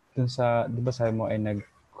 dun sa, di ba sabi mo ay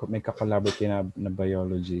may ka-collaborate na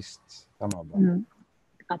biologists, tama ba?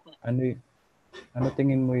 Apo. Ano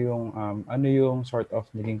tingin mo yung, ano yung sort of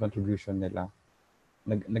naging contribution nila?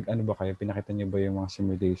 Ano ba kayo? Pinakita niyo ba yung mga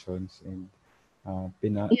simulations and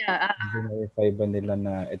Yeah. verify ba nila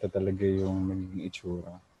na ito talaga yung naging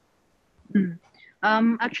itsura?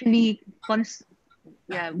 Actually,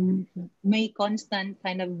 may constant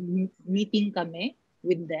kind of meeting kami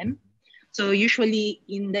with them. So usually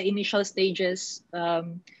in the initial stages,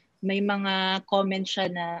 may mga comments siya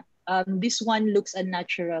na this one looks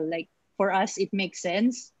unnatural. Like for us, it makes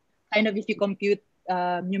sense. Kind of if you compute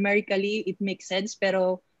numerically, it makes sense.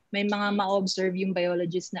 Pero may mga ma-observe yung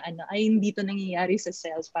biologist na ay hindi to nangyayari sa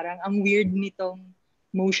cells. Parang ang weird nitong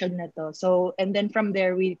motion na to. So, and then from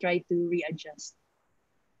there, we try to readjust.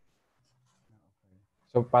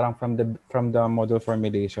 So parang from the model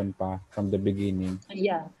formulation pa, from the beginning.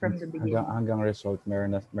 Yeah, from the beginning. Hanggang result,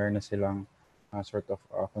 meron na silang sort of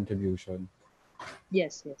contribution.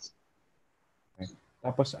 Yes. Okay.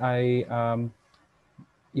 Tapos ay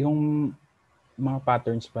yung mga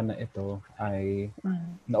patterns pa na ito ay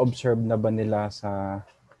na-observe na ba nila sa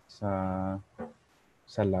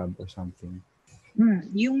lab or something?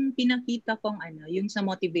 Yung pinakita kong yung sa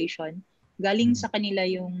motivation, galing sa kanila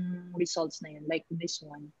yung results na yun, like this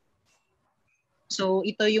one. So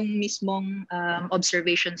ito yung mismong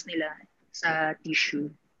observations nila sa tissue.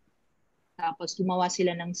 Tapos gumawa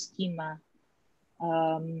sila ng schema,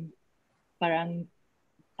 parang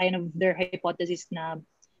kind of their hypothesis na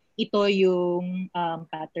ito yung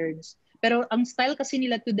patterns. Pero ang style kasi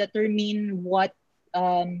nila to determine what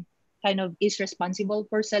kind of is responsible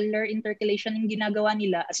for cellular intercalation yung ginagawa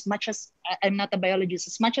nila, as much as I'm not a biologist,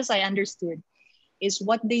 as much as I understood, is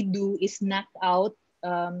what they do is knock out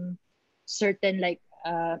certain like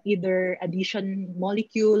either addition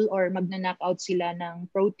molecule or magna-knock out sila ng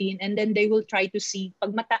protein, and then they will try to see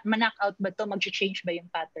pag ma-knock out ba to, mag-change ba yung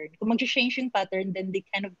pattern. Kung mag-change yung pattern, then they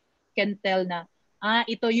kind of can tell na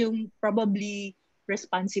ito yung probably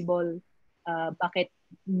responsible bakit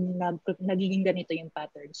nagiging ganito yung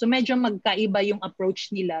pattern. So medyo magkaiba yung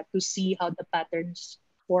approach nila to see how the patterns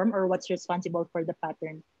form or what's responsible for the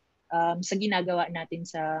pattern sa ginagawa natin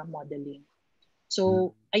sa modeling.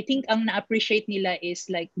 So I think ang na-appreciate nila is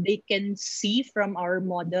like they can see from our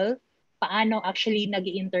model paano actually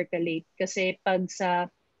nag-intercalate. Kasi pag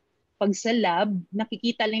sa lab,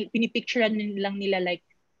 nakikita lang, pinipicturean lang nila like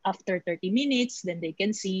after 30 minutes, then they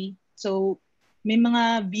can see. So may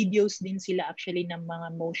mga videos din sila actually ng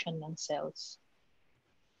mga motion ng cells.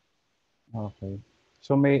 Okay.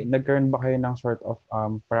 So nagkaroon ba kayo ng sort of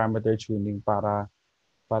parameter tuning para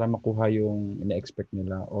makuha yung ina-expect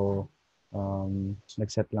nila, o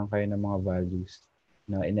nag-set lang kayo ng mga values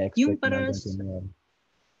na ina-expect na ganito nangyari?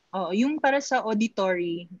 Yung para sa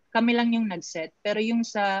auditory, kami lang yung nag-set. Pero yung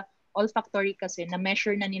sa olfactory kasi,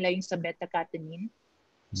 na-measure na nila yung sa beta-catenin.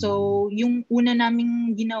 So, yung una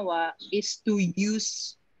naming ginawa is to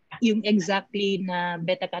use yung exactly na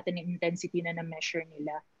beta-catenin intensity na na-measure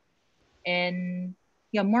nila. And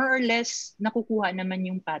yeah, more or less, nakukuha naman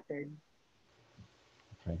yung pattern.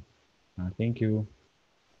 Okay. Thank you.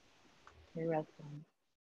 You're welcome.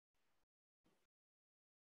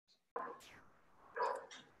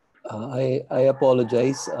 I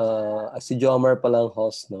apologize. Si Jomar palang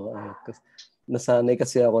host, no? nasanay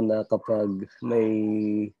kasi ako na kapag may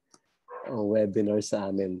webinar sa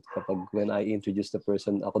amin, kapag when I introduce the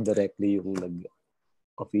person, ako directly yung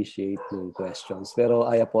nag-officiate ng questions. Pero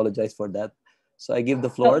I apologize for that. So I give the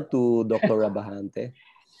floor to Dr. Rabahante.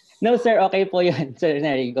 No, sir. Okay po yun. Sir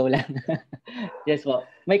Neri, go lang. Yes po.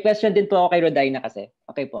 May question din po ako kay Rhudaina kasi.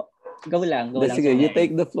 Okay po. Go lang. Go lang, Sige, Sir you Neri.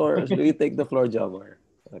 take the floor. You take the floor, Jomar.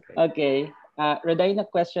 Okay. Okay. Rhudaina,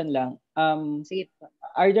 question lang. Sige po.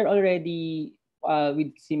 Are there already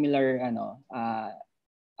with similar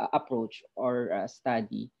approach or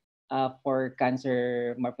study for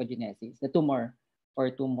cancer morphogenesis, the tumor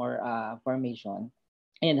or tumor formation,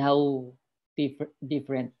 and how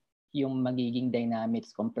different yung magiging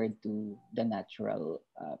dynamics compared to the natural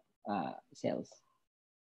cells?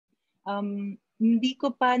 Hindi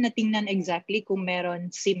ko pa natingnan exactly kung meron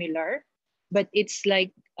similar, but it's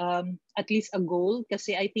like at least a goal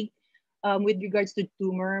kasi I think with regards to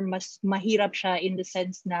tumor, mas mahirap siya in the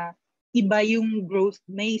sense na iba yung growth,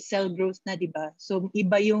 may cell growth na, di ba? So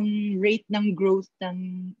iba yung rate ng growth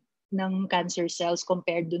ng cancer cells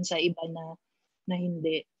compared dun sa iba na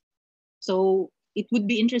hindi. So it would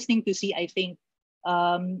be interesting to see, I think,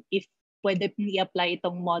 if pwede pong i-apply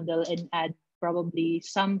itong model and add probably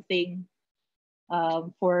something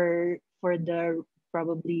for the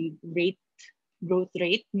probably growth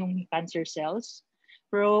rate ng cancer cells.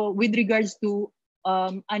 Pero with regards to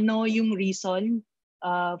ano yung reason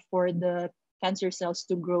for the cancer cells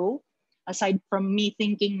to grow, aside from me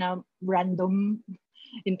thinking na random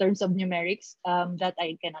in terms of numerics, that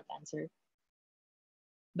I cannot answer.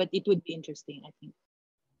 But it would be interesting, I think.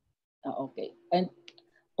 Okay. And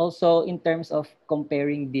also in terms of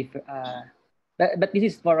comparing different, but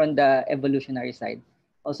this is more on the evolutionary side.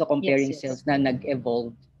 Also comparing cells na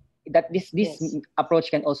nag-evolve. That this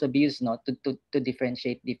approach can also be used, no, to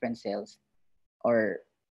differentiate different cells, or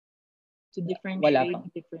to differentiate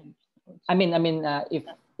different. I mean,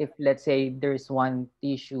 if let's say there's one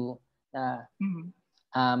tissue na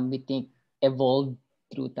we think evolved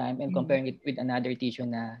through time, and comparing it with another tissue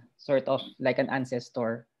na sort of like an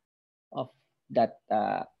ancestor of that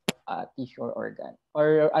tissue or organ,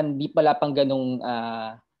 or hindi pala pang ganung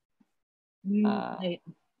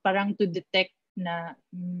parang to detect na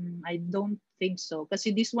I don't think so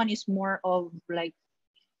kasi this one is more of like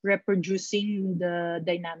reproducing the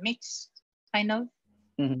dynamics kind of.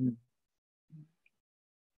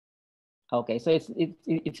 Okay, so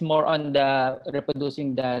it's more on the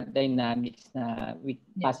reproducing the dynamics na we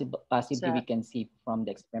possibly we can see from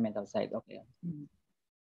the experimental side. Okay.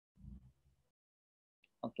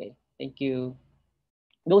 Okay, thank you.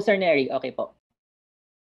 Go, Sir Neri. Okay po.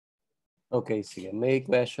 Okay, sige. May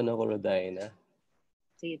question ako, Rhudaina.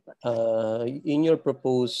 Sige po. In your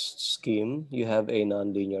proposed scheme, you have a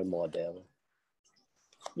nonlinear model.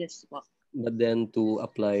 Yes po. But then to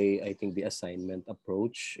apply, I think, the assignment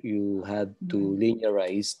approach, you had to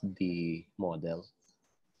linearize the model.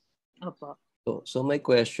 Opo. So my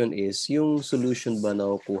question is, yung solution ba na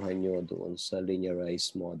nakukuha nyo doon sa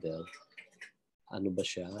linearized model, ano ba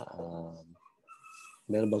siya?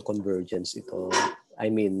 Meron bang convergence ito? I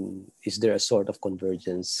mean, is there a sort of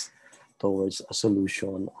convergence towards a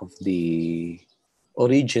solution of the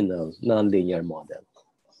original nonlinear model?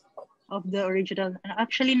 Of the original.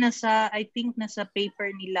 Actually, I think nasa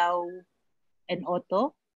paper ni Lau and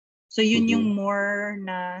Otto. So yun yung more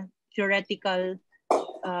na theoretical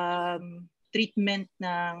treatment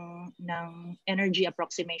ng energy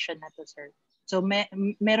approximation na to, sir. So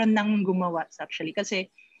meron nang gumawa actually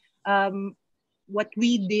kasi what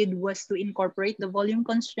we did was to incorporate the volume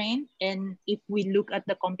constraint, and if we look at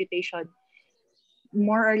the computation,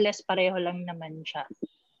 more or less pareho lang naman siya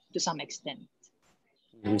to some extent.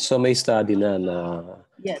 So may study na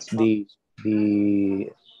yes, the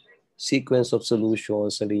sequence of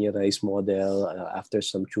solutions sa linearized model after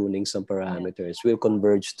some tuning, some parameters will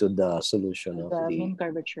converge to the solution of the mean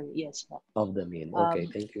curvature. Yes. Of the mean. Okay,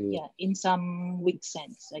 thank you. Yeah, in some weak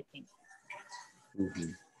sense, I think.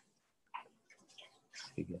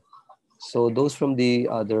 So those from the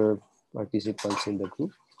other participants in the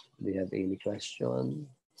group, do you have any question?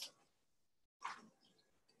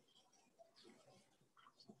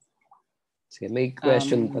 Sige, may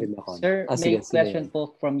question pa rin ako. Sir, may question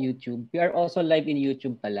po from YouTube. We are also live in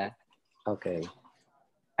YouTube pala. Okay.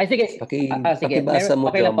 Ay, sige. Sige. Pakibasa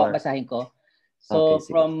mo, okay na po, Jomar. basahin ko. So,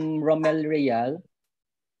 okay, from Romel Real.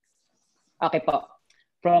 Okay po.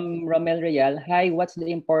 From Romel Real, hi, what's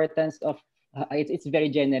the importance of, it's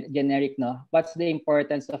very generic, no? What's the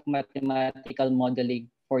importance of mathematical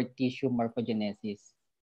modeling for tissue morphogenesis?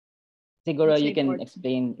 Siguro you can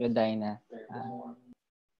explain, Rhudaina.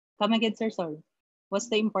 Come again, sir, sorry. What's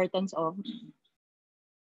the importance of?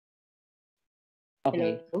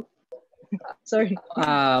 Okay. Hello? Sorry.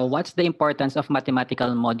 What's the importance of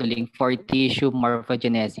mathematical modeling for tissue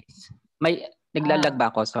morphogenesis? May naglalag Ah, ba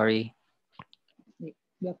ako? Sorry.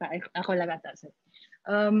 ako lang ata. Sir.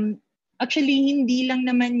 Actually, hindi lang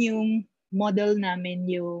naman yung model namin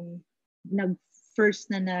yung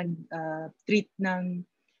first na nag-treat ng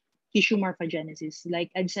tissue morphogenesis.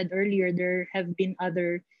 Like I've said earlier, there have been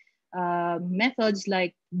other methods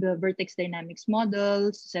like the vertex dynamics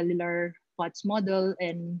model, cellular POTS model,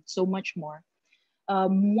 and so much more.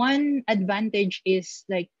 One advantage is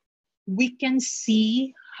like we can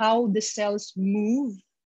see how the cells move.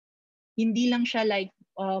 Hindi lang siya like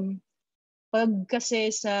pag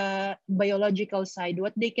kasi sa biological side,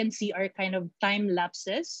 what they can see are kind of time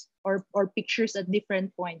lapses or pictures at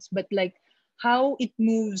different points. But like how it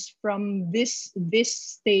moves from this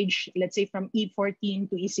stage, let's say from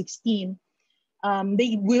E14 to E16,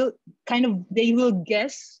 they will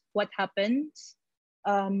guess what happens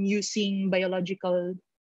using biological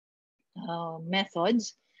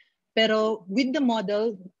methods. Pero with the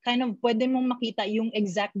model, kind of pwede mong makita yung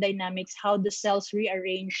exact dynamics, how the cells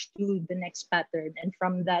rearrange to the next pattern and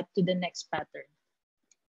from that to the next pattern.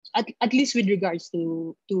 At least with regards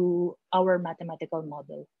to our mathematical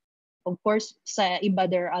model. Of course, sa iba,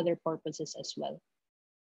 there are other purposes as well.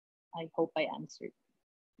 I hope I answered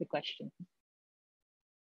the question.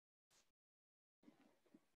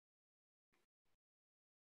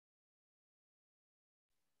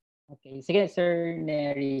 Okay. Sige, Sir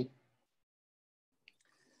Neri.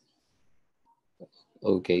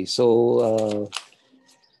 Okay, so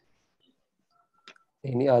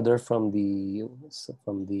any other from the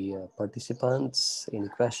participants? Any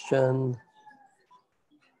question?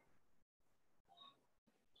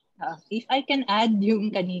 If I can add yung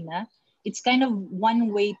kanina, it's kind of one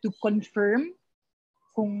way to confirm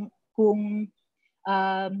kung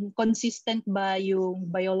consistent ba yung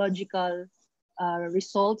biological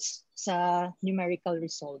results sa numerical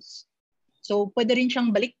results. So, pwede rin siyang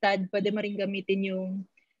baliktad, pwede mo rin gamitin yung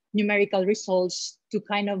numerical results to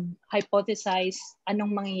kind of hypothesize anong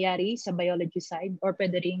mangyayari sa biology side or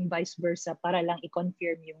pwede rin vice versa para lang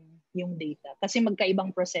i-confirm yung data. Kasi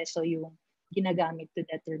magkaibang proseso yung ginagamit to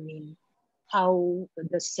determine how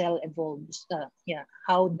the cell evolves,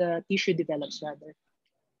 how the tissue develops rather.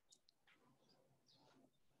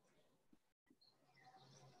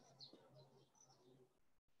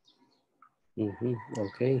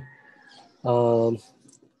 Okay.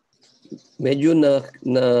 Medyo na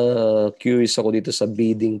curious ako dito sa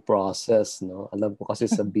bidding process, no? Alam ko kasi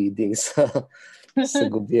sa bidding sa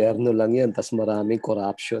gobyerno lang 'yan, tas maraming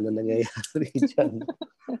corruption na nangyayari diyan.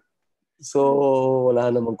 So wala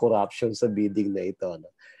namang corruption sa bidding na ito, no?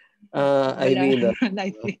 I mean,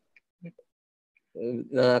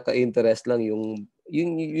 nakaka-interest lang yung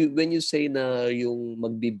when you say na yung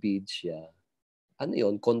magbi-bid siya, ano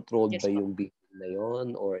yon, controlled Yes, ba po. yung bid na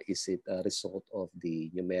yon or is it a result of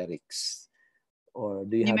the numerics? Or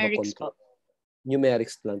do you have a Numerics control? po.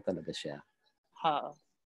 Numerics lang talaga siya.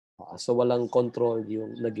 So walang control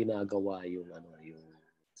yung na ginagawa yung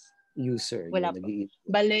user. Wala po.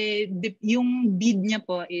 Bale, yung bid niya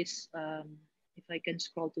po is, if I can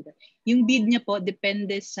scroll to that, yung bid niya po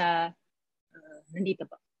depende sa, nandito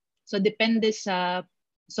po. So depende sa,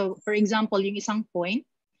 so for example, yung isang point,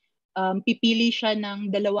 pipili siya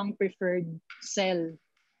ng dalawang preferred cell.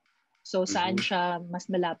 So saan siya mas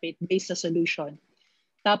malapit based sa solution.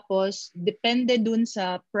 Tapos, depende dun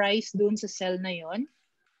sa price dun sa cell na yon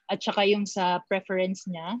at saka yung sa preference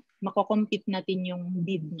niya, makocompute natin yung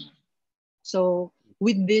bid niya. So,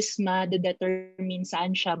 with this, ma-determine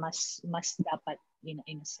saan siya mas dapat in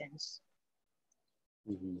a sense.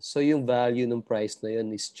 So, yung value ng price na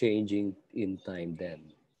yun is changing in time then?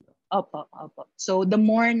 Opo. So, the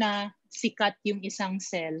more na sikat yung isang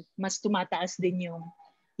cell, mas tumataas din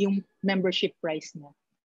yung membership price niya.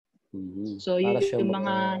 So, yung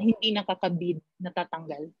mga hindi nakakabid,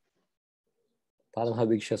 natatanggal. Parang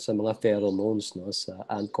hawig siya sa mga pheromones, no? Sa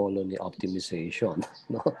ant colony optimization.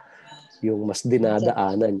 No? Yung mas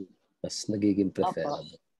dinadaanan, mas nagiging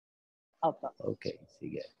preferable. Opo. Okay,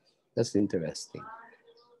 sige. That's interesting.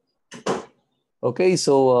 Okay,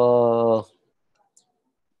 so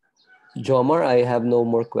Jomar, I have no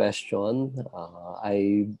more question.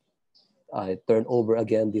 I turn over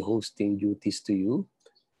again the hosting duties to you.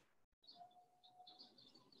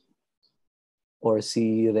 Or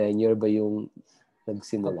si Renier ba yung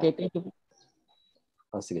nagsimula? Okay, thank you.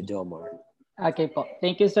 Sige, Jomar. Okay po.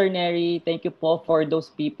 Thank you, Sir Neri. Thank you po for those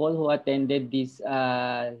people who attended this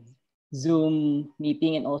Zoom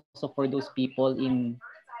meeting and also for those people in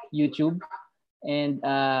YouTube. And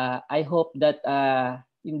I hope that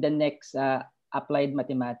in the next Applied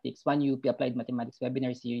Mathematics, 1UP Applied Mathematics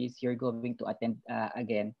webinar series you're going to attend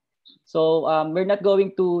again. So we're not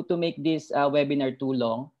going to make this webinar too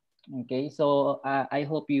long. Okay, so I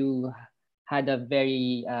hope you had a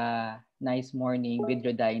very nice morning with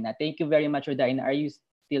Rhudaina. Thank you very much, Rhudaina. Are you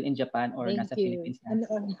still in Japan or Thank nasa you. Philippines na?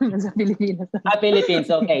 Nasa Pilipinas. Philippines.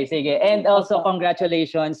 Okay, sige. And also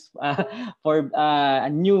congratulations for a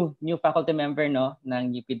new faculty member no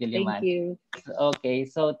ng UP Thank Diliman. you. Okay,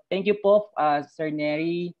 so thank you po Sir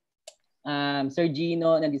Neri, Sir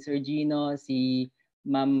Gino, Sir Gino, si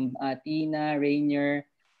Ma'am Tina, Rainier,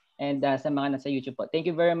 and sa mga nasa YouTube po. Thank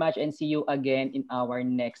you very much and see you again in our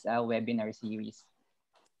next webinar series.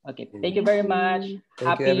 Okay, thank you very much. Thank you,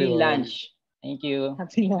 Happy everyone. lunch. Thank you.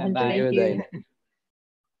 Happy lunch. Bye-bye. Thank you, Thank you. Rhudaina.